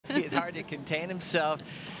He's hard to contain himself.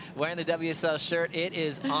 Wearing the WSL shirt, it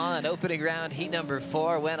is on. Opening round, heat number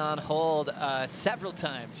 4, went on hold several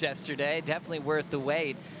times yesterday. Definitely worth the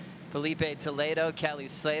wait. Filipe Toledo, Kelly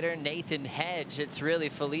Slater, Nathan Hedge. It's really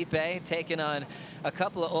Filipe taking on a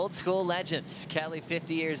couple of old school legends. Kelly,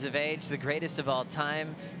 50 years of age, the greatest of all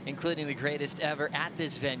time, including the greatest ever at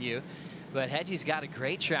this venue. But Hedgie's got a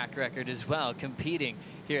great track record as well, competing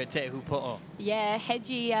here at Teahupo'o. Yeah, Hedge,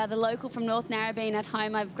 the local from North Narrabeen at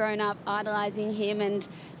home. I've grown up idolizing him, and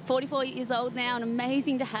 44 years old now, and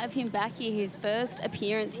amazing to have him back here. His first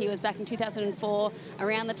appearance here was back in 2004,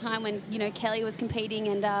 around the time when, you know, Kelly was competing,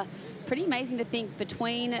 and pretty amazing to think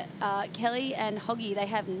between Kelly and Hoggy, they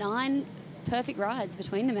have 9 perfect rides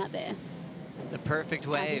between them out there. The perfect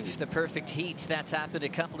wave, the perfect heat. That's happened a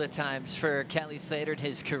couple of times for Kelly Slater in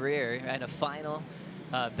his career, and a final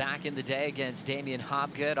back in the day against Damien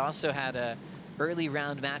Hobgood. Also had a early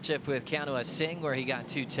round matchup with Keanoa Singh where he got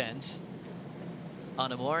 2 10s.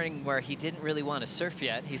 On a morning where he didn't really want to surf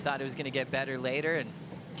yet. He thought it was going to get better later, and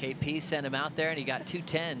KP sent him out there and he got 2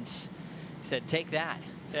 10s. He said, take that,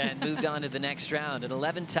 and moved on to the next round. An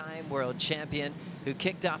 11-time world champion who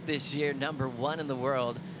kicked off this year #1 in the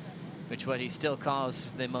world, which what he still calls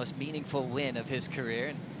the most meaningful win of his career.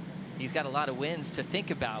 And he's got a lot of wins to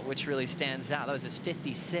think about, which really stands out. That was his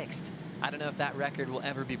 56th. I don't know if that record will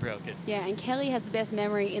ever be broken. Yeah, and Kelly has the best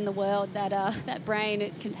memory in the world. That brain,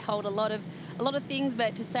 it can hold a lot of things.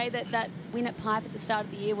 But to say that win at Pipe at the start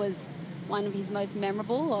of the year was one of his most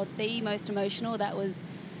memorable, or the most emotional, that was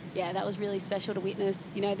really special to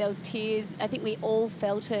witness. You know, there was tears. I think we all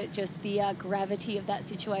felt it, just the gravity of that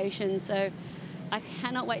situation. So I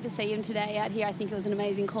cannot wait to see him today out here. I think it was an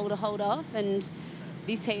amazing call to hold off, and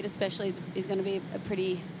this heat especially is going to be a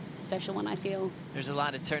pretty special one, I feel. There's a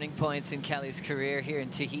lot of turning points in Kelly's career here in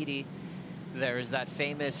Tahiti. There was that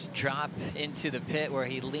famous drop into the pit where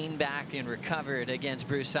he leaned back and recovered against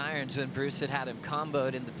Bruce Irons when Bruce had him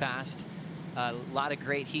comboed in the past. A lot of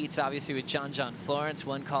great heats, obviously, with John Florence,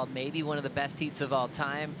 one called maybe one of the best heats of all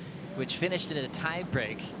time, which finished in a tie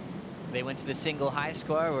break. They went to the single high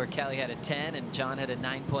score where Kelly had a 10 and John had a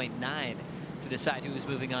 9.9 to decide who was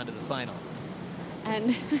moving on to the final.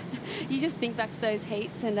 And you just think back to those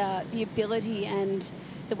heats and the ability and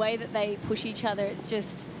the way that they push each other. It's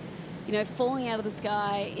just, you know, falling out of the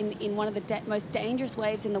sky in one of the most dangerous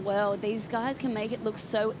waves in the world. These guys can make it look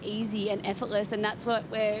so easy and effortless, and that's what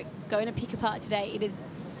we're going to pick apart today. It is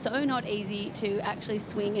so not easy to actually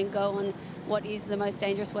swing and go on what is the most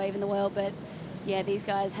dangerous wave in the world, but yeah, these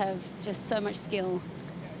guys have just so much skill.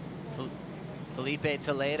 Filipe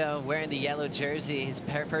Toledo wearing the yellow jersey. His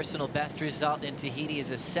personal best result in Tahiti is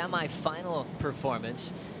a semi-final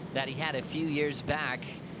performance that he had a few years back,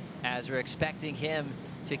 as we're expecting him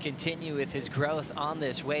to continue with his growth on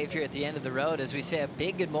this wave here at the end of the road. As we say a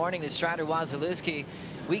big good morning to Strider Wasilewski.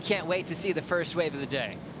 We can't wait to see the first wave of the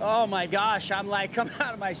day. Oh my gosh, I'm like coming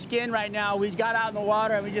out of my skin right now. We got out in the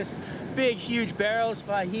water and we just big, huge barrels,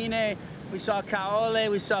 Fahine. We saw Kaole,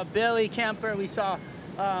 we saw Billy Kemper, we saw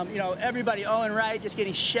you know, everybody, Owen Wright, just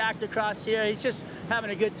getting shacked across here. He's just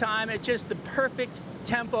having a good time. It's just the perfect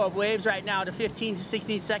tempo of waves right now. The 15 to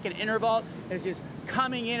 16 second interval is just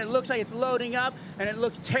coming in. It looks like it's loading up and it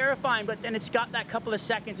looks terrifying, but then it's got that couple of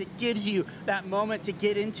seconds. It gives you that moment to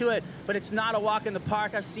get into it, but it's not a walk in the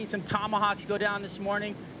park. I've seen some tomahawks go down this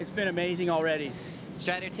morning. It's been amazing already.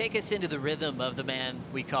 Strider, take us into the rhythm of the man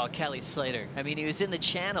we call Kelly Slater. I mean, he was in the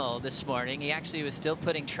channel this morning. He actually was still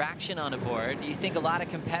putting traction on a board. You think a lot of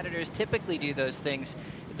competitors typically do those things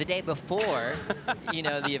the day before, you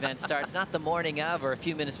know, the event starts, not the morning of or a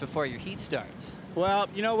few minutes before your heat starts. Well,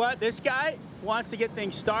 you know what? This guy wants to get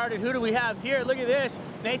things started. Who do we have here? Look at this.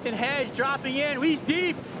 Nathan Hedge dropping in. He's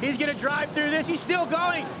deep. He's going to drive through this. He's still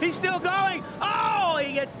going. He's still going. Oh,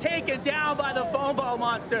 he gets taken down by the foam ball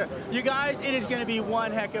monster. You guys, it is going to be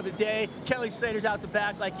one heck of a day. Kelly Slater's out the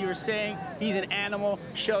back, like you were saying. He's an animal.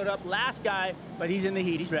 Showed up last guy, but he's in the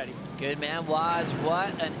heat. He's ready. Good man, Waz. What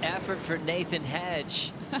an effort for Nathan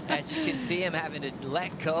Hedge. As you can see him having to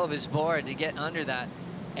let go of his board to get under that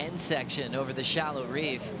end section over the shallow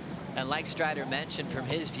reef. And like Strider mentioned, from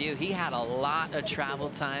his view, he had a lot of travel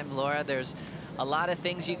time. Laura, there's a lot of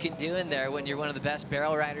things you can do in there when you're one of the best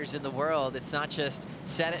barrel riders in the world. It's not just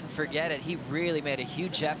set it and forget it. He really made a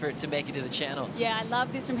huge effort to make it to the channel. Yeah, I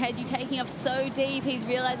love this from Hedgie, taking off so deep. He's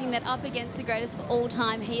realizing that up against the greatest of all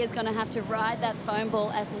time, he is going to have to ride that foam ball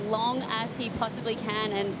as long as he possibly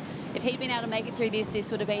can. And if he'd been able to make it through this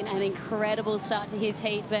would have been an incredible start to his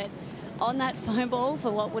heat. But on that foam ball for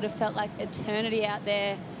what would have felt like eternity out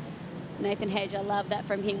there, Nathan Hedge, I love that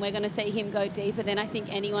from him. We're going to see him go deeper than I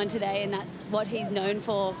think anyone today, and that's what he's known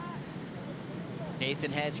for.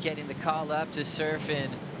 Nathan Hedge getting the call up to surf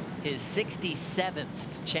in his 67th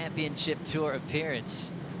championship tour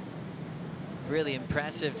appearance. Really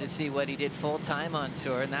impressive to see what he did full-time on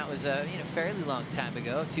tour, and that was a fairly long time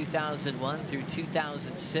ago, 2001 through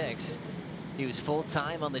 2006. He was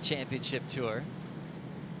full-time on the championship tour,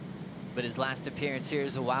 but his last appearance here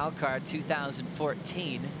is a wild card,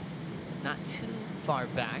 2014, not too far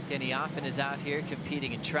back, and he often is out here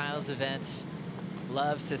competing in trials events,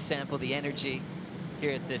 loves to sample the energy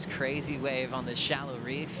here at this crazy wave on the shallow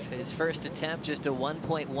reef. His first attempt, just a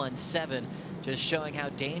 1.17, just showing how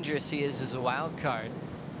dangerous he is as a wild card.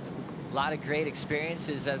 A lot of great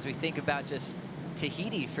experiences as we think about just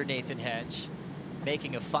Tahiti for Nathan Hedge,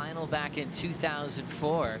 making a final back in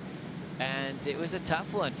 2004, and it was a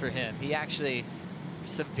tough one for him. He actually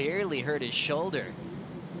severely hurt his shoulder.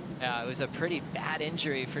 It was a pretty bad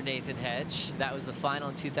injury for Nathan Hedge. That was the final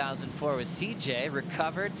in 2004 with CJ,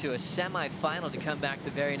 recovered to a semi-final to come back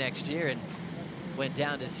the very next year, and went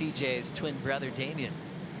down to CJ's twin brother, Damien.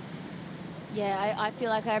 Yeah, I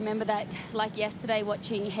feel like I remember that like yesterday,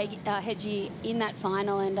 watching Hedgie in that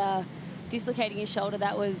final and dislocating his shoulder.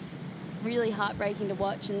 That was really heartbreaking to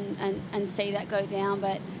watch and see that go down.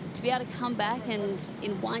 But to be able to come back and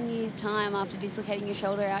in 1 year's time after dislocating your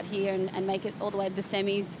shoulder out here and make it all the way to the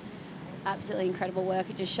semis, absolutely incredible work.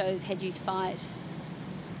 It just shows Hedgie's fight.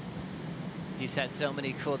 He's had so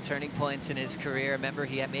many cool turning points in his career. Remember,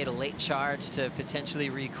 he had made a late charge to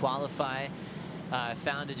potentially re-qualify.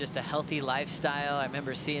 Found just a healthy lifestyle. I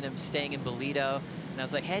remember seeing him staying in Bolito, and I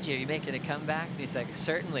was like, Hedgie, are you making a comeback? And he's like,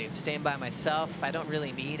 certainly, I'm staying by myself. I don't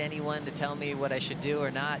really need anyone to tell me what I should do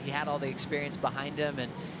or not. He had all the experience behind him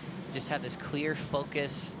and just had this clear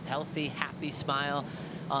focus, healthy, happy smile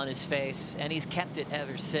on his face, and he's kept it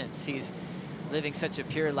ever since. He's living such a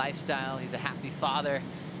pure lifestyle. He's a happy father,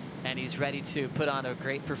 and he's ready to put on a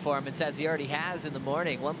great performance, as he already has in the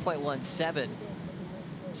morning. 1.17.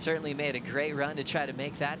 Certainly made a great run to try to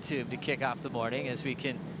make that tube to kick off the morning, as we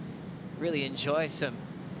can really enjoy some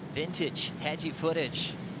vintage Hedgie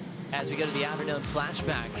footage as we go to the Outerknown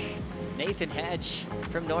flashback. Nathan Hedge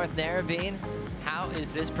from North Narrabeen. How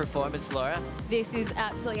is this performance, Laura? This is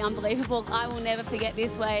absolutely unbelievable. I will never forget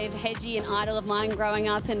this wave. Hedgie, an idol of mine growing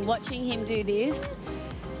up, and watching him do this.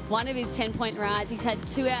 One of his 10-point rides. He's had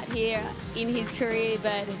 2 out here in his career,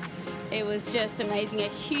 but it was just amazing. A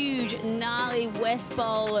huge, gnarly West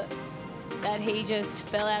Bowl that he just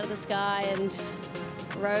fell out of the sky and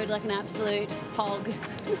rode like an absolute hog.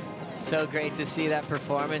 So great to see that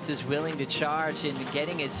performance. Is willing to charge in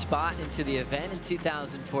getting his spot into the event in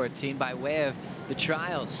 2014 by way of the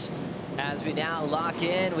trials. As we now lock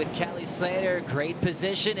in with Kelly Slater, great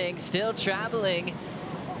positioning, still traveling.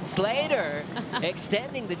 Slater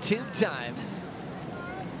extending the tube time.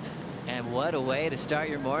 And what a way to start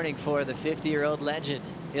your morning for the 50-year-old legend.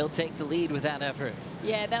 He'll take the lead with that effort.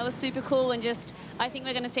 Yeah, that was super cool, and just, I think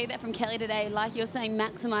we're going to see that from Kelly today. Like you're saying,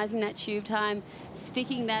 maximizing that tube time,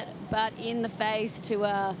 sticking that butt in the face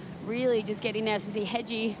to really just get in there as we see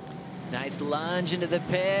Hedgie. Nice lunge into the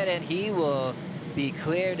pit, and he will be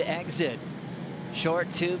cleared to exit.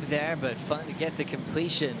 Short tube there, but fun to get the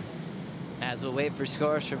completion. As we'll wait for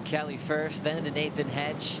scores from Kelly first, then to Nathan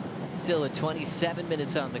Hedge. Still with 27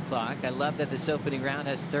 minutes on the clock. I love that this opening round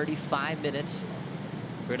has 35 minutes.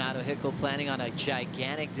 Renato Hickel planning on a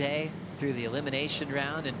gigantic day through the elimination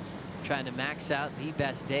round and trying to max out the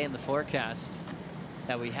best day in the forecast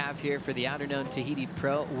that we have here for the Outerknown Tahiti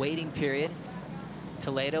Pro waiting period.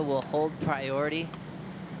 Toledo will hold priority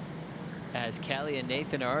as Kelly and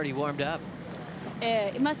Nathan are already warmed up. Yeah,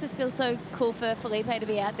 it must just feel so cool for Filipe to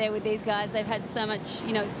be out there with these guys. They've had so much,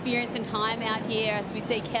 experience and time out here, as we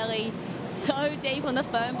see Kelly so deep on the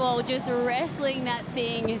foam ball, just wrestling that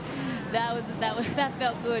thing. That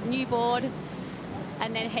felt good. New board,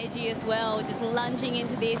 and then Hedgie as well, just lunging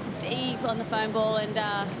into this deep on the foam ball.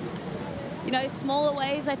 And smaller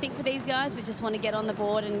waves, I think, for these guys, we just want to get on the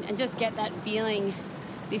board and just get that feeling.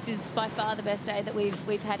 This is by far the best day that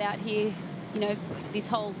we've had out here, this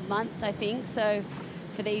whole month, I think. So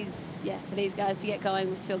for these guys to get going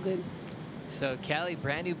must feel good. So Kelly,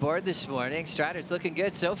 brand new board this morning. Strider's looking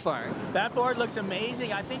good so far. That board looks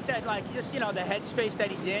amazing. I think that just, the headspace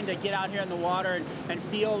that he's in to get out here in the water and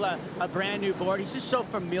feel a brand new board. He's just so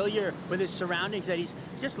familiar with his surroundings that he's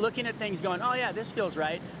just looking at things going, oh yeah, this feels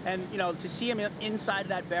right. And, to see him inside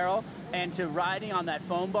that barrel and to riding on that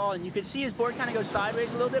foam ball, and you could see his board kind of go sideways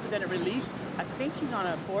a little bit, but then it released. I think he's on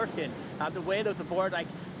a forefin. The way that the board,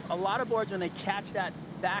 a lot of boards, when they catch that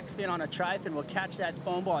back fin on a tri-fin, will catch that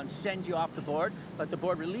foam ball and send you off the board, but the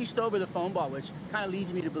board released over the foam ball, which kind of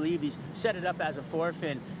leads me to believe he's set it up as a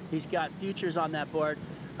forefin. He's got futures on that board.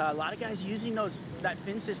 A lot of guys using those that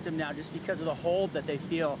fin system now just because of the hold that they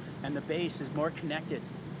feel, and the base is more connected.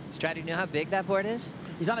 Strider, do you know how big that board is?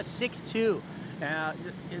 He's on a 6'2". A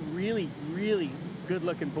really, really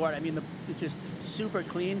good-looking board. I mean, it's just super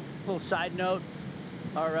clean. Little side note,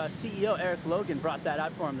 our CEO, Eric Logan, brought that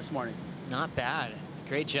out for him this morning. Not bad.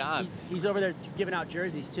 Great job. He's over there giving out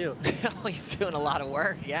jerseys, too. Oh, he's doing a lot of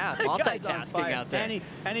work. Yeah, multitasking out there.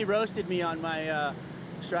 And he roasted me on my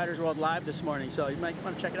Striders World Live this morning, so you might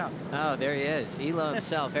want to check it out. Oh, there he is. Elo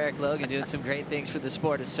himself, Eric Logan, doing some great things for the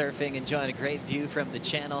sport of surfing, enjoying a great view from the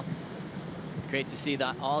channel. Great to see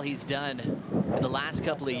that all he's done in the last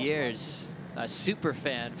couple of years. A super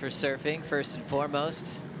fan for surfing, first and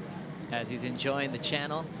foremost, as he's enjoying the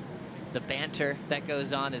channel. The banter that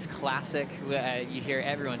goes on is classic. You hear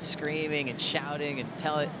everyone screaming and shouting and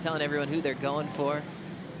telling everyone who they're going for.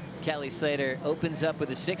 Kelly Slater opens up with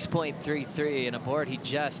a 6.33 and a board he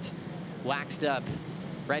just waxed up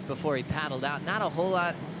right before he paddled out. Not a whole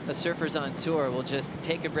lot of surfers on tour will just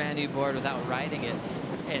take a brand new board without riding it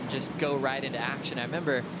and just go right into action. I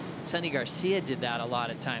remember Sonny Garcia did that a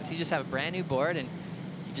lot of times. He just have a brand new board and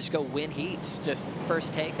you just go win heats, just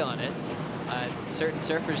first take on it. Certain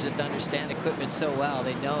surfers just understand equipment so well.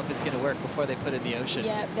 They know if it's going to work before they put it in the ocean.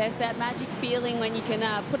 Yeah, there's that magic feeling when you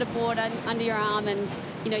can put a board under your arm and,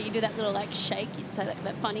 you know, you do that little like shake, so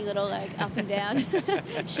that funny little like up and down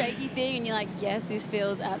shaky thing, and you're like, yes, this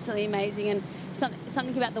feels absolutely amazing. And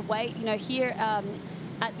something about the weight, you know, here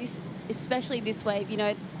at this, especially this wave, you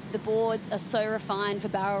know, the boards are so refined for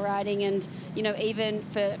barrel riding, and you know, even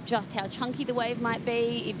for just how chunky the wave might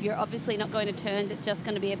be, if you're obviously not going to turns, it's just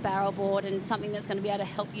going to be a barrel board and something that's going to be able to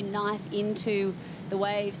help you knife into the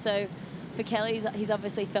wave. So for Kelly, he's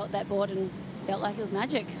obviously felt that board and felt like it was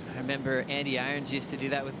magic. I remember Andy Irons used to do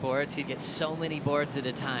that with boards. He'd get so many boards at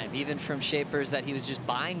a time, even from shapers that he was just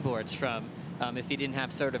buying boards from. If he didn't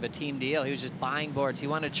have sort of a team deal, he was just buying boards. He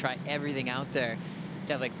wanted to try everything out there.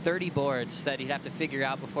 To have like 30 boards that he'd have to figure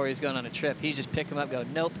out before he's going on a trip. He'd just pick them up, go,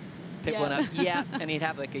 nope, pick one up, yeah, and he'd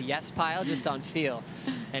have like a yes pile just on feel.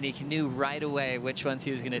 And he knew right away which ones he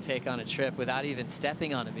was going to take on a trip without even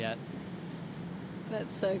stepping on them yet.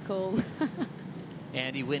 That's so cool.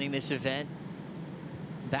 Andy winning this event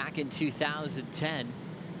back in 2010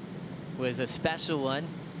 was a special one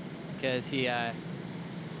because he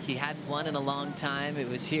hadn't won in a long time. It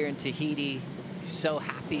was here in Tahiti. So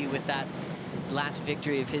happy with that last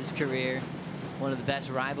victory of his career. One of the best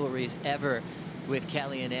rivalries ever with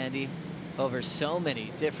Kelly and Andy over so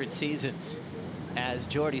many different seasons. As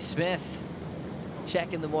Jordy Smith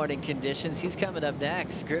checking the morning conditions, he's coming up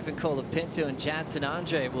next. Griffin Colapinto and Jadson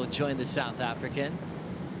Andre will join the South African.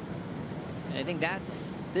 And I think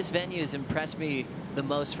this venue has impressed me the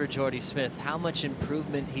most for Jordy Smith, how much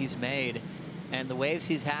improvement he's made. And the waves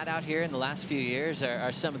he's had out here in the last few years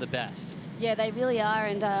are some of the best. Yeah, they really are.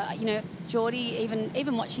 And, you know, Jordy,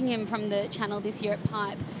 even watching him from the channel this year at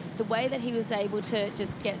Pipe, the way that he was able to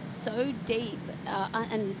just get so deep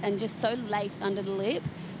and just so late under the lip,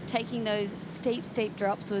 taking those steep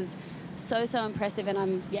drops was so impressive. And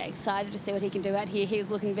I'm, excited to see what he can do out here. He was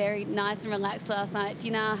looking very nice and relaxed last night at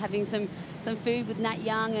dinner, having some food with Nat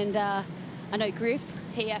Young. And I know Griff,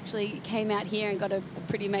 he actually came out here and got a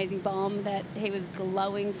pretty amazing bomb that he was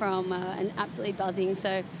glowing from and absolutely buzzing.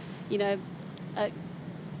 So, you know,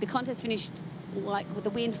 the contest finished like with the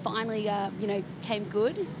wind finally, you know, came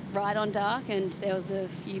good, right on dark, and there was a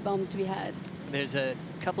few bombs to be had. There's a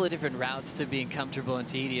couple of different routes to being comfortable in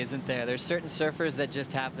Tahiti, isn't there? There's certain surfers that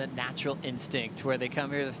just have the natural instinct where they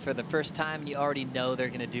come here for the first time and you already know they're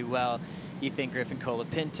going to do well. You think Griffin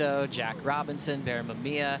Colapinto, Jack Robinson, Barron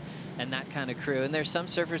Mamiya, and that kind of crew. And there's some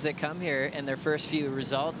surfers that come here and their first few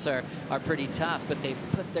results are pretty tough, but they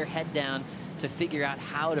put their head down to figure out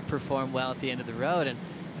how to perform well at the end of the road. And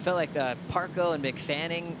I felt like Parko and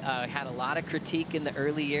McFanning had a lot of critique in the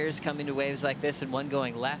early years coming to waves like this and one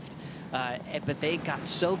going left. But they got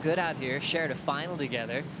so good out here, shared a final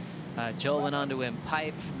together. Joel went on to win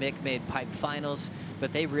Pipe, Mick made Pipe finals,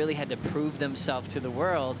 but they really had to prove themselves to the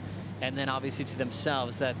world and then obviously to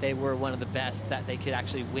themselves that they were one of the best, that they could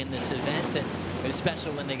actually win this event. And it was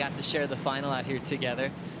special when they got to share the final out here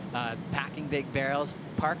together. Packing big barrels.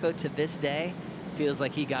 Parko to this day feels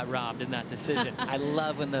like he got robbed in that decision. I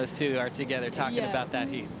love when those two are together talking about that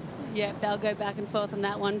heat. Yeah, they'll go back and forth on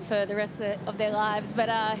that one for the rest of their lives. But,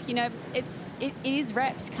 you know, it is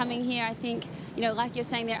reps coming here. I think, you know, like you're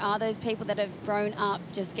saying, there are those people that have grown up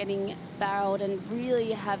just getting barreled and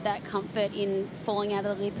really have that comfort in falling out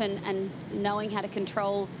of the lip and knowing how to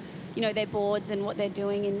control, you know, their boards and what they're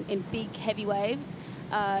doing in big, heavy waves.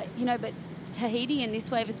 You know, but Tahiti and this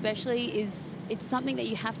wave especially it's something that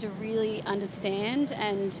you have to really understand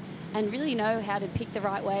and and really know how to pick the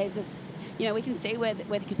right waves. You know, we can see where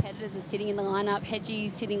the competitors are sitting in the lineup.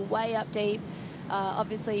 Hedgie's sitting way up deep.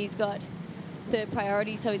 Obviously, he's got third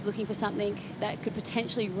priority, so he's looking for something that could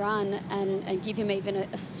potentially run and give him even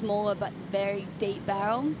a smaller but very deep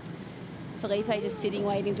barrel. Filipe just sitting,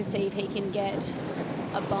 waiting to see if he can get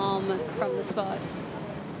a bomb from the spot.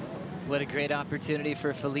 What a great opportunity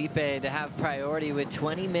for Filipe to have priority with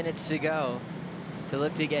 20 minutes to go, to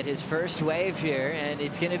look to get his first wave here, and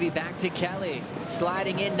it's going to be back to Kelly.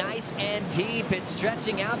 Sliding in nice and deep. It's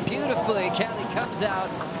stretching out beautifully. Kelly comes out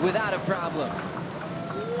without a problem.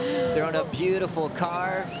 Throwing a beautiful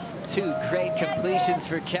carve. 2 great completions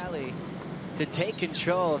for Kelly to take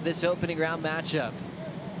control of this opening round matchup.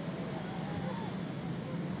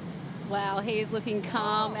 Wow, he is looking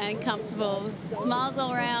calm and comfortable. Smiles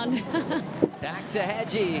all around. Back to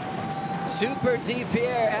Hedge. Super deep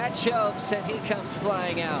here at Chopes, and he comes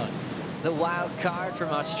flying out. The wild card from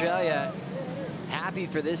Australia. Happy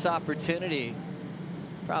for this opportunity.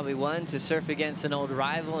 Probably one to surf against an old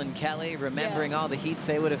rival in Kelly, remembering all the heats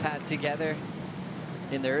they would have had together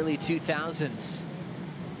in the early 2000s.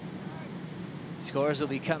 Scores will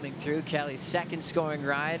be coming through. Kelly's second scoring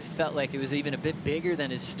ride felt like it was even a bit bigger than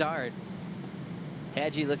his start.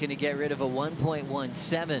 Hedge looking to get rid of a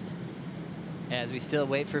 1.17 as we still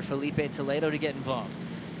wait for Filipe Toledo to get involved.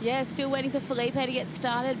 Yeah, still waiting for Filipe to get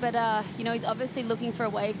started, but you know, he's obviously looking for a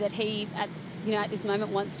wave that he, at this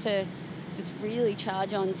moment, wants to just really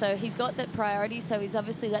charge on. So he's got that priority, so he's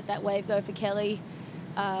obviously let that wave go for Kelly.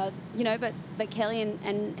 You know, but Kelly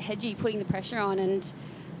and Hedge putting the pressure on, and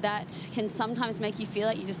that can sometimes make you feel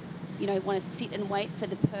like you just, you know, want to sit and wait for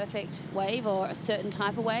the perfect wave or a certain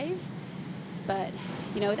type of wave. But,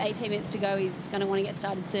 you know, with 18 minutes to go, he's going to want to get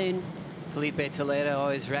started soon. Filipe Toledo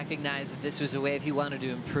always recognized that this was a wave he wanted to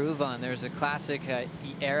improve on. There was a classic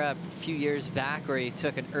era a few years back where he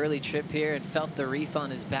took an early trip here and felt the reef on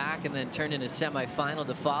his back and then turned in a semi-final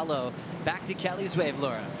to follow. Back to Kelly's wave,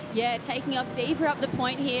 Laura. Yeah, taking off deeper up the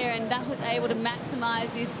point here, and that was able to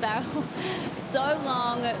maximize this barrel. So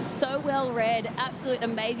long, so well read, absolute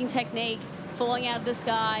amazing technique, falling out of the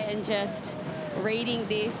sky and just reading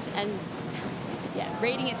this and, yeah,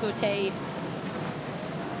 reading it to a T.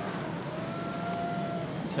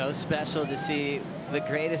 So special to see the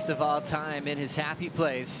greatest of all time in his happy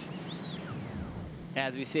place.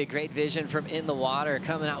 As we see a great vision from in the water,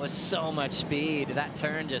 coming out with so much speed. That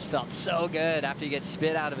turn just felt so good after you get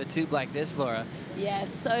spit out of a tube like this, Laura. Yeah,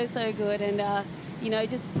 so good. And, you know,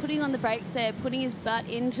 just putting on the brakes there, putting his butt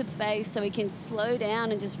into the face so he can slow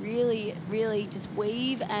down and just really just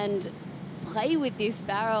weave and play with this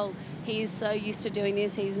barrel. He is so used to doing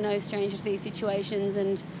this. He's no stranger to these situations,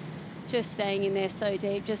 and just staying in there so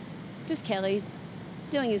deep. Just Kelly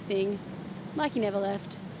doing his thing like he never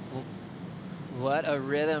left. What a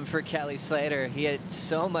rhythm for Kelly Slater. He had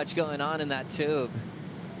so much going on in that tube.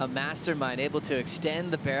 A mastermind, able to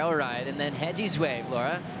extend the barrel ride, and then Hedge's wave,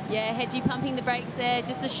 Laura. Yeah, Hedge pumping the brakes there.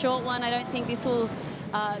 Just a short one. I don't think this will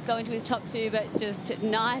go into his top 2, but just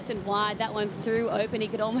nice and wide. That one through open. He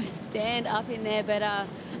could almost stand up in there, but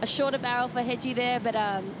a shorter barrel for Hedge there,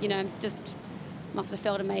 but, you know, just must have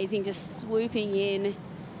felt amazing, just swooping in,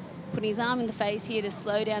 putting his arm in the face here to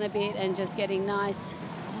slow down a bit and just getting nice.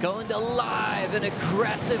 Going to live, an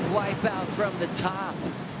aggressive wipeout from the top.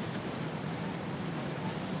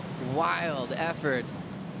 Wild effort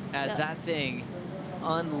as that thing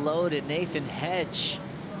unloaded. Nathan Hedge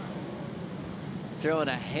throwing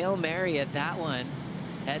a Hail Mary at that one.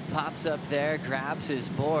 Head pops up there, grabs his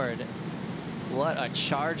board. What a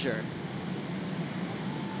charger.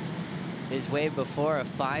 His wave before, a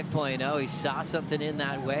 5.0. He saw something in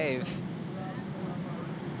that wave.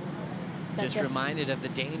 Just reminded of the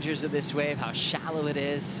dangers of this wave, how shallow it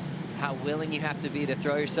is, how willing you have to be to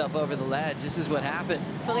throw yourself over the ledge. This is what happened.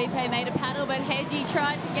 Filipe made a paddle, but Hedge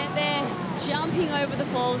tried to get there, jumping over the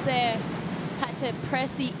falls there. Had to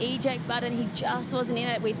press the eject button. He just wasn't in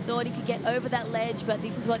it. We thought he could get over that ledge, but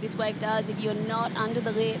this is what this wave does. If you're not under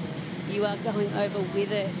the lip, you are going over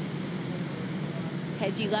with it.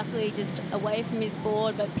 Hedge luckily just away from his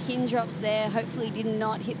board, but pin drops there. Hopefully did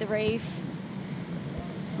not hit the reef.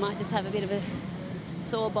 Might just have a bit of a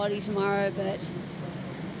sore body tomorrow, but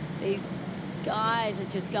these guys are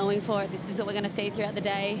just going for it. This is what we're going to see throughout the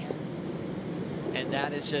day. And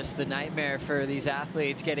that is just the nightmare for these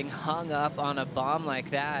athletes, getting hung up on a bomb like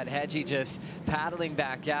that. Hedge just paddling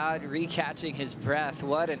back out, recatching his breath.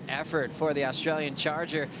 What an effort for the Australian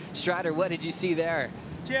Charger. Strider, what did you see there?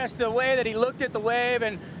 Just the way that he looked at the wave,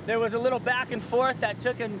 and there was a little back and forth that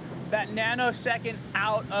took him that nanosecond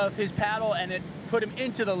out of his paddle, and it put him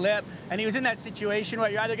into the lip. And he was in that situation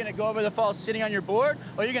where you're either going to go over the falls sitting on your board,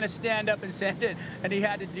 or you're going to stand up and send it. And he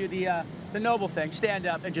had to do the noble thing, stand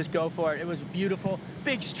up and just go for it. It was beautiful,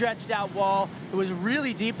 big stretched out wall. It was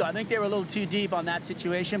really deep though. I think they were a little too deep on that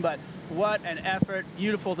situation, but what an effort.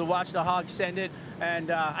 Beautiful to watch the Hogs send it.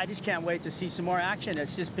 And I just can't wait to see some more action.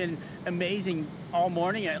 It's just been amazing all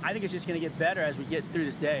morning. And I think it's just going to get better as we get through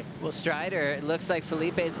this day. Well, Strider, it looks like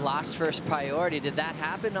Filipe's lost first priority. Did that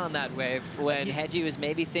happen on that wave when Hedge was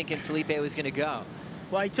maybe thinking Filipe was going to go?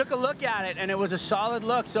 Well, he took a look at it, and it was a solid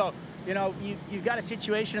look. So, you know, you've got a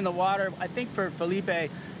situation in the water. I think for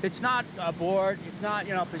Filipe, it's not a board. It's not,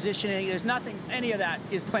 you know, positioning. There's nothing, any of that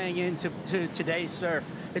is playing into today's surf.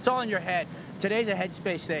 It's all in your head. Today's a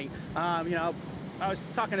headspace thing. You know, I was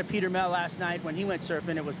talking to Peter Mel last night when he went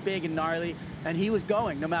surfing. It was big and gnarly, and he was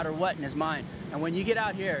going no matter what in his mind. And when you get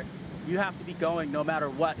out here, you have to be going no matter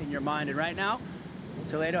what in your mind. And right now,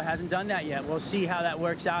 Toledo hasn't done that yet. We'll see how that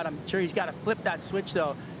works out. I'm sure he's got to flip that switch,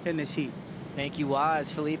 though, in this heat. Thank you,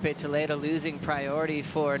 Waz. Filipe Toledo losing priority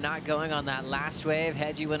for not going on that last wave.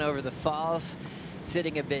 Hedge went over the falls,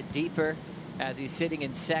 sitting a bit deeper as he's sitting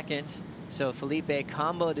in second. So Filipe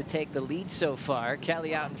combo to take the lead so far.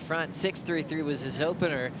 Kelly out in front, 6.33 was his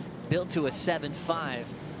opener, built to a 7.5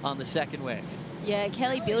 on the second wave. Yeah,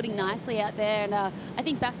 Kelly building nicely out there. And I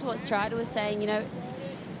think back to what Strider was saying, you know,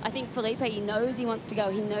 I think Filipe, he knows he wants to go.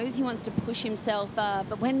 He knows he wants to push himself.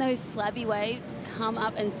 But when those slabby waves come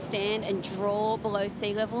up and stand and draw below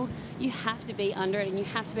sea level, you have to be under it and you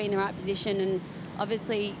have to be in the right position. And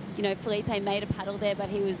obviously, you know, Filipe made a paddle there, but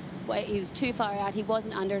he was too far out. He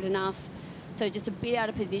wasn't under it enough. So just a bit out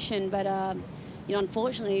of position. But, you know,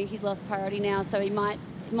 unfortunately, he's lost priority now. So he might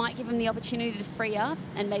give him the opportunity to free up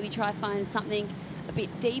and maybe try find something a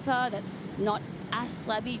bit deeper that's not as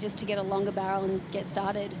slabby, just to get a longer barrel and get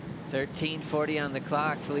started. 13:40 on the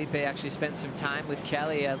clock. Filipe actually spent some time with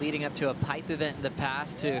Kelly leading up to a pipe event in the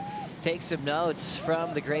past to take some notes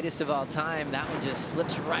from the greatest of all time. That one just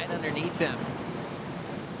slips right underneath him.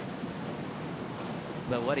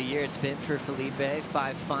 But what a year it's been for Filipe.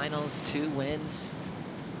 5 finals, 2 wins.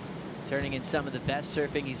 Turning in some of the best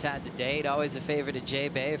surfing he's had to date. Always a favorite of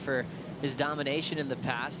J-Bay for his domination in the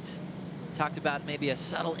past. Talked about maybe a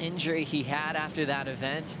subtle injury he had after that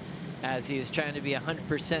event as he was trying to be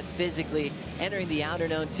 100% physically entering the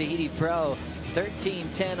Outerknown Tahiti Pro.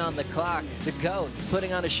 13:10 on the clock. The GOAT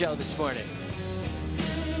putting on a show this morning.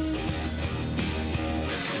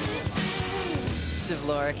 Of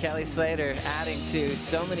Laura, Kelly Slater adding to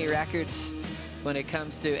so many records when it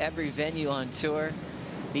comes to every venue on tour.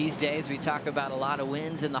 These days we talk about a lot of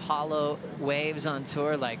wins in the hollow waves on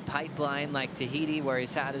tour, like Pipeline, like Tahiti, where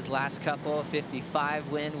he's had his last couple. 55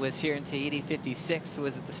 win was here in Tahiti. 56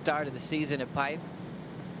 was at the start of the season at Pipe.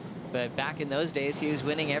 But back in those days, he was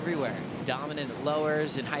winning everywhere. Dominant at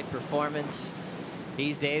lowers and high performance.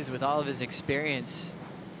 These days, with all of his experience,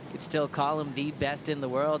 you could still call him the best in the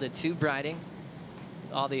world at tube riding.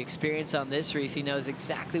 All the experience on this reef, he knows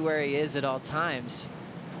exactly where he is at all times.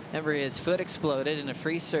 Remember, his foot exploded in a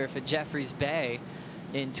free surf at Jeffreys Bay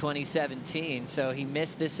in 2017, so he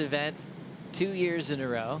missed this event 2 years in a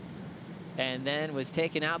row, and then was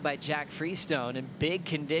taken out by Jack Freestone in big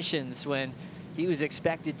conditions when he was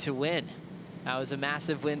expected to win. That was a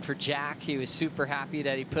massive win for Jack. He was super happy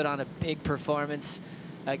that he put on a big performance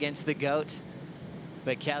against the GOAT.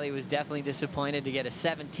 But Kelly was definitely disappointed to get a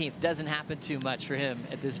 17th. Doesn't happen too much for him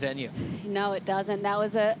at this venue. No, it doesn't. That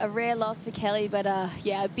was a rare loss for Kelly, but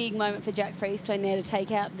yeah, a big moment for Jack Freestone there to take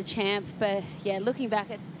out the champ. But yeah, looking back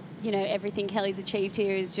at, you know, everything Kelly's achieved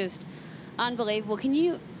here is just unbelievable. Can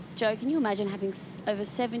you, Joe, can you imagine having over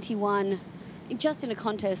 71 just in a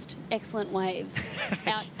contest, excellent waves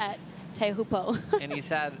out at Teahupo'o? And he's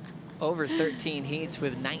had over 13 heats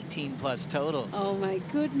with 19 plus totals. Oh my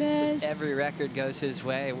goodness. So every record goes his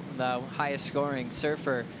way. The highest scoring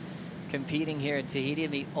surfer competing here in Tahiti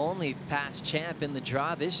and the only past champ in the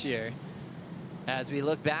draw this year. As we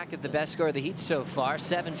look back at the best score of the heat so far,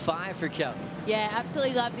 7.5 for Kelly. Yeah,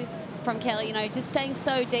 absolutely love this from Kelly. You know, just staying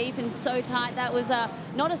so deep and so tight. That was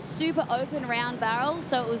not a super open round barrel,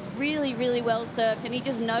 so it was really, really well surfed. And he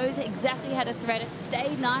just knows exactly how to thread it.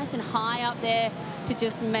 Stayed nice and high up there to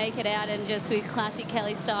just make it out. And just with classic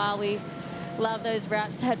Kelly style, we love those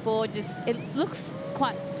wraps. That board just, it looks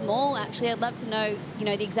quite small, actually. I'd love to know, you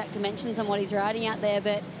know, the exact dimensions on what he's riding out there.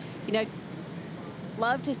 But, you know,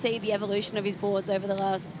 love to see the evolution of his boards over the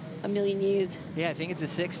last 1,000,000 years. Yeah, I think it's a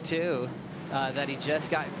 6.2 that he just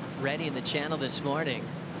got ready in the channel this morning.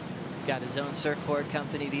 He's got his own surfboard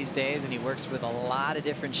company these days, and he works with a lot of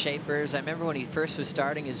different shapers. I remember when he first was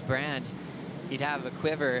starting his brand, he'd have a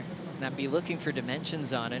quiver And I'd be looking for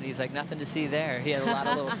dimensions on it. And he's like, nothing to see there. He had a lot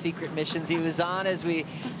of little secret missions he was on as we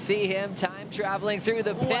see him time traveling through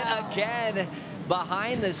the pit again.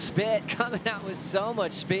 Behind the spit, coming out with so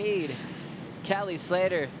much speed. Kelly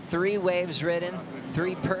Slater, 3 waves ridden,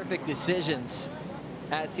 3 perfect decisions,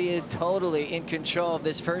 as he is totally in control of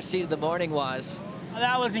this first seed of the morning was.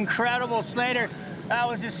 That was incredible, Slater. That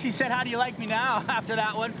was just, he said, how do you like me now after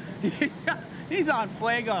that one? He's on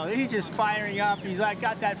fuego. He's just firing up. He's like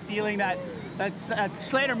got that feeling that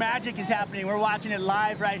Slater magic is happening. We're watching it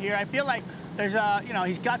live right here. I feel like there's you know,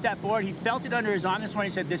 he's got that board. He felt it under his arm this morning.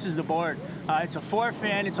 He said, this is the board. It's a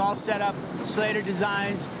 4-fin. It's all set up. Slater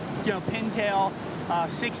designs, you know, pintail,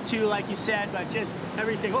 6'2", like you said, but just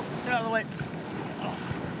everything. Oh, get out of the way. Oh.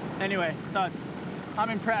 Anyway, I'm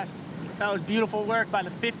impressed. That was beautiful work by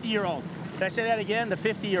the 50-year-old. Did I say that again? The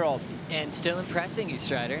 50-year-old. And still impressing you,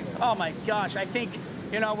 Strider. Oh my gosh, I think,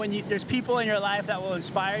 you know, when there's people in your life that will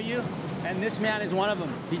inspire you, and this man is one of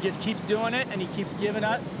them. He just keeps doing it, and he keeps giving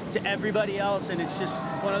up to everybody else, and it's just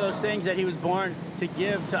one of those things that he was born to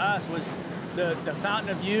give to us, was the fountain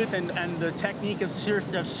of youth and the technique of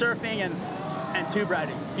surfing and tube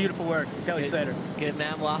riding. Beautiful work, Kelly Slater. Good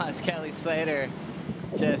man, was Kelly Slater.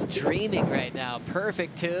 Just dreaming right now.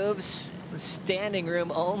 Perfect tubes. Standing room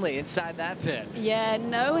only inside that pit. Yeah,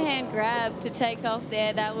 no hand grab to take off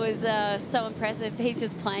there. That was so impressive. He's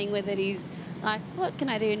just playing with it. He's like, what can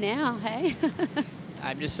I do now, hey?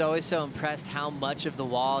 I'm just always so impressed how much of the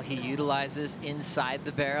wall he utilizes inside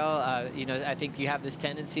the barrel. You know, I think you have this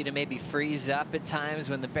tendency to maybe freeze up at times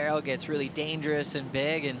when the barrel gets really dangerous and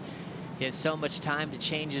big, and he has so much time to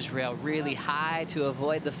change his rail really high to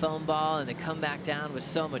avoid the foam ball and then come back down with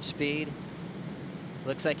so much speed.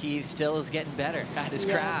 Looks like he still is getting better at his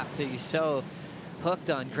craft. He's so hooked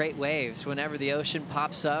on great waves. Whenever the ocean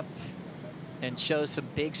pops up and shows some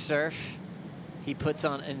big surf, he puts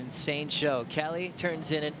on an insane show. Kelly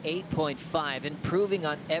turns in an 8.5, improving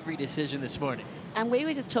on every decision this morning. And we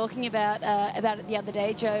were just talking about it the other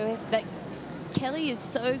day, Joe, that Kelly is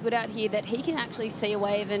so good out here that he can actually see a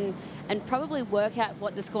wave and probably work out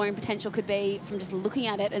what the scoring potential could be from just looking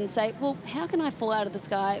at it and say, well, how can I fall out of the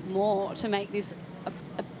sky more to make this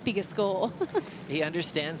a bigger score? He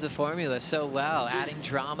understands the formula so well, adding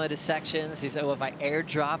drama to sections. He said, well, if I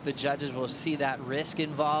airdrop, the judges will see that risk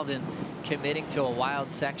involved in committing to a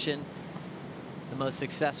wild section. The most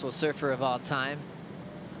successful surfer of all time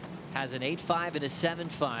has an 8.5 and a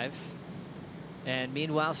 7.5. And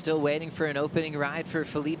meanwhile, still waiting for an opening ride for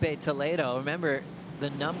Filipe Toledo. Remember, the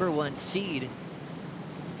 #1 seed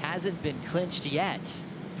hasn't been clinched yet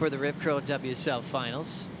for the Rip Curl WSL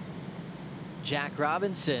Finals. Jack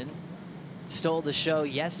Robinson stole the show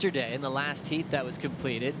yesterday in the last heat that was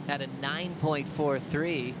completed at a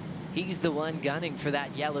 9.43. He's the one gunning for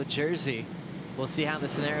that yellow jersey. We'll see how the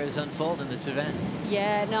scenarios unfold in this event.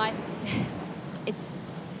 Yeah, no,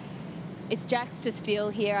 it's Jack's to steal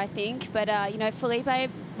here, I think. But you know,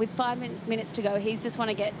 Filipe, with 5 minutes to go, he's just want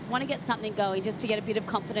to get something going, just to get a bit of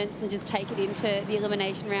confidence and just take it into the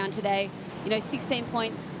elimination round today. You know, 16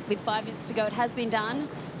 points with 5 minutes to go. It has been done,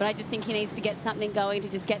 but I just think he needs to get something going to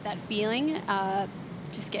just get that feeling.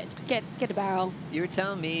 Just get a barrel. You were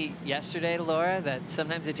telling me yesterday, Laura, that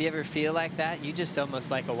sometimes if you ever feel like that, you just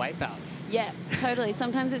almost like a wipeout. Yeah, totally.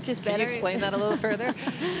 Sometimes it's just better. Can you explain that a little further?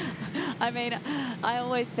 I mean, I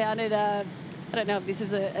always found it, I don't know if this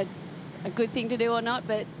is a good thing to do or not,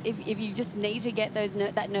 but if you just need to get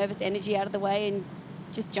that nervous energy out of the way and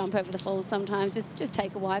just jump over the falls sometimes, just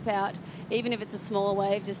take a wipe out. Even if it's a small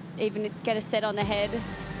wave, just even get a set on the head.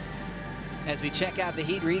 As we check out the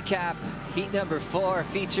heat recap, heat number 4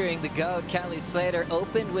 featuring the GOAT, Kelly Slater,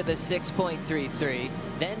 opened with a 6.33,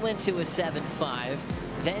 then went to a 7.5,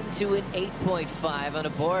 then to an 8.5 on a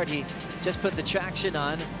board. He just put the traction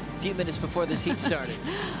on a few minutes before this heat started.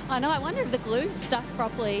 I know, I wonder if the glue stuck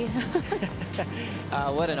properly.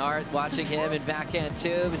 What an art watching him in backhand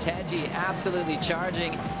tubes. Hedge absolutely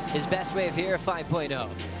charging his best wave here, 5.0.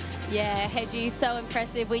 Yeah, Hedge, so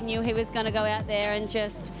impressive. We knew he was going to go out there and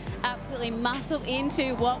just absolutely muscle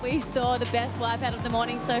into what we saw, the best wipeout of the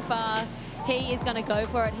morning so far. He is going to go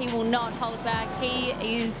for it. He will not hold back. He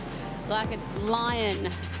is like a lion.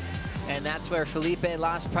 And that's where Filipe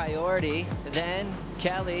lost priority. Then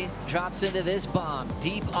Kelly drops into this bomb,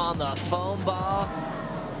 deep on the foam ball.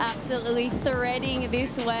 Absolutely threading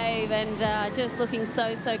this wave and just looking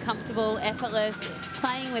so comfortable, effortless,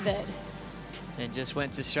 playing with it. And just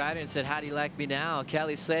went to Strider and said, how do you like me now?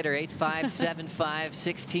 Kelly Slater, 8.5, 7.5,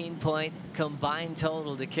 16-point combined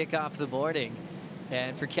total to kick off the boarding.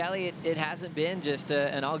 And for Kelly, it hasn't been just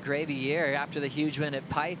an all-gravy year. After the huge win at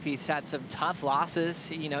Pipe, he's had some tough losses,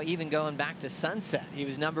 you know, even going back to Sunset. He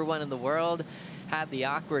was #1 in the world, had the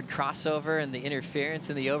awkward crossover and the interference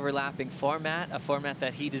in the overlapping format, a format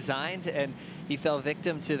that he designed, and he fell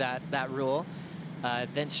victim to that rule.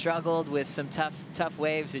 Then struggled with some tough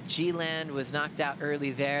waves at G-Land, was knocked out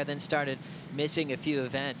early there, then started missing a few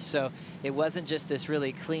events. So it wasn't just this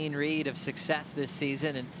really clean read of success this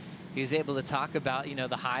season, and he was able to talk about, you know,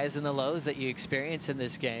 the highs and the lows that you experience in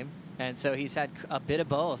this game. And so he's had a bit of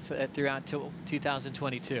both throughout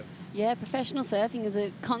 2022. Yeah, professional surfing is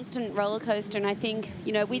a constant roller coaster, and I think,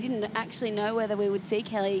 you know, we didn't actually know whether we would see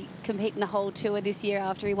Kelly compete in the whole tour this year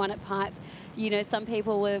after he won at Pipe. You know, some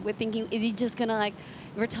people were thinking, is he just going to, like,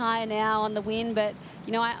 retire now on the win? But,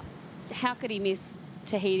 you know, how could he miss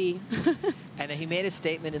Tahiti? And he made a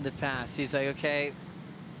statement in the past. He's like, okay,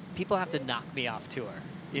 people have to knock me off tour.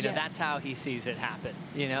 You know, yeah. That's how he sees it happen.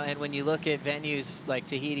 You know, and when you look at venues like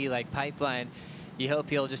Tahiti, like Pipeline, you hope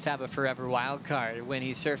he'll just have a forever wild card when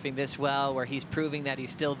he's surfing this well, where he's proving that he's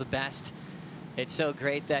still the best. It's so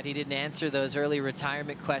great that he didn't answer those early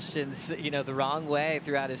retirement questions, you know, the wrong way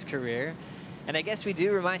throughout his career. And I guess we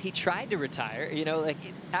do remind, he tried to retire, you know, like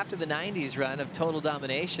after the 90s run of total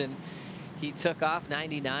domination, he took off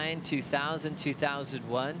 99, 2000,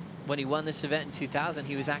 2001. When he won this event in 2000,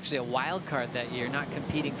 he was actually a wild card that year, not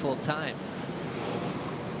competing full time.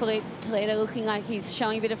 Filipe Toledo looking like he's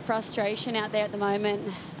showing a bit of frustration out there at the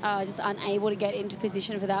moment, just unable to get into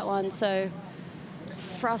position for that one. So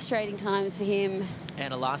frustrating times for him.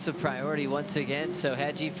 And a loss of priority once again. So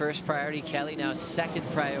Hedge first priority, Kelly now second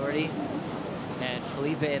priority. And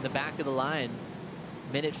Filipe in the back of the line.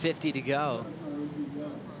 Minute 50 to go.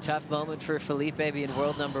 Tough moment for Filipe being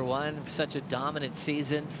world #1. Such a dominant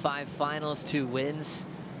season. 5 finals, 2 wins.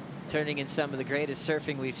 Turning in some of the greatest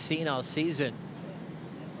surfing we've seen all season.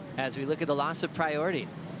 As we look at the loss of priority.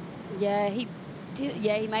 Yeah, he did.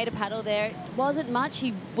 Yeah, he made a paddle there. It wasn't much.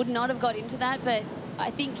 He would not have got into that. But I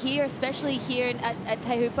think here, especially here at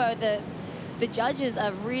Teahupo'o, the judges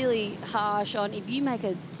are really harsh on if you make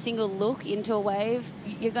a single look into a wave,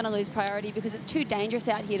 you're going to lose priority because it's too dangerous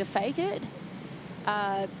out here to fake it.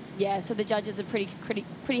 Yeah, so the judges are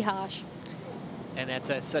pretty harsh. And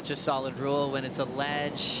that's such a solid rule. When it's a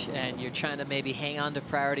ledge and you're trying to maybe hang on to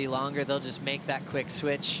priority longer, they'll just make that quick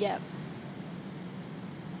switch. Yep.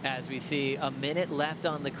 As we see a minute left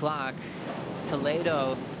on the clock,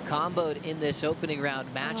 Toledo comboed in this opening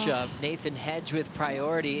round matchup. Nathan Hedge with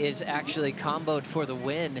priority is actually comboed for the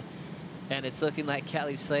win. And it's looking like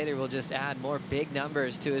Kelly Slater will just add more big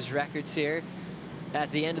numbers to his records here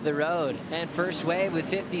at the end of the road. And first wave with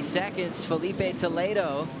 50 seconds, Filipe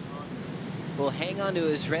Toledo will hang on to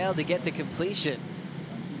his rail to get the completion.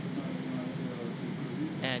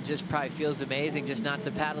 And just probably feels amazing just not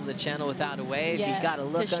to paddle the channel without a wave. Yeah, You've got to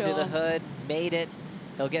look under the hood, made it.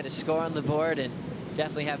 He'll get a score on the board and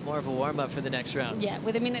definitely have more of a warm-up for the next round. Yeah,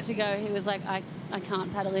 with a minute to go, he was like, I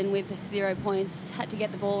can't paddle in with 0 points. Had to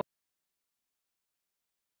get the ball.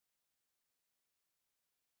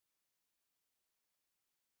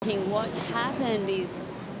 What happened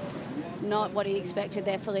is not what he expected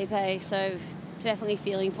there, Filipe. So definitely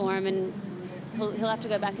feeling for him, and he'll have to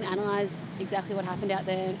go back and analyze exactly what happened out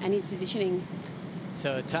there and his positioning.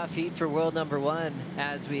 So a tough heat for world #1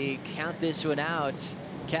 as we count this one out.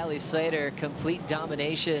 Kelly Slater, complete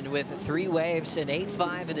domination with 3 waves, an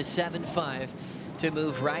 8.5 and a 7.5 to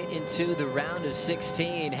move right into the round of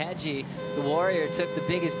 16. Hedge, the Warrior, took the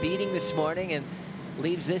biggest beating this morning and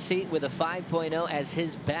leaves this heat with a 5.0 as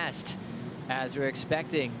his best, as we're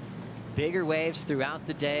expecting bigger waves throughout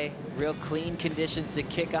the day, real clean conditions to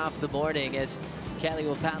kick off the morning, as Kelly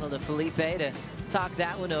will paddle to Filipe to talk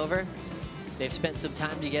that one over. They've spent some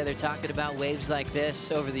time together talking about waves like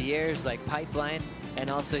this over the years, like Pipeline, and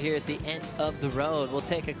also here at the end of the road. We'll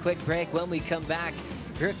take a quick break. When we come back,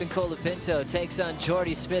 Griffin Colapinto takes on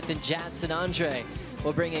Jordy Smith and Jadson Andre.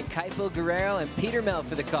 We'll bring in Kaipo Guerrero and Peter Mel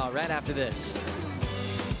for the call right after this.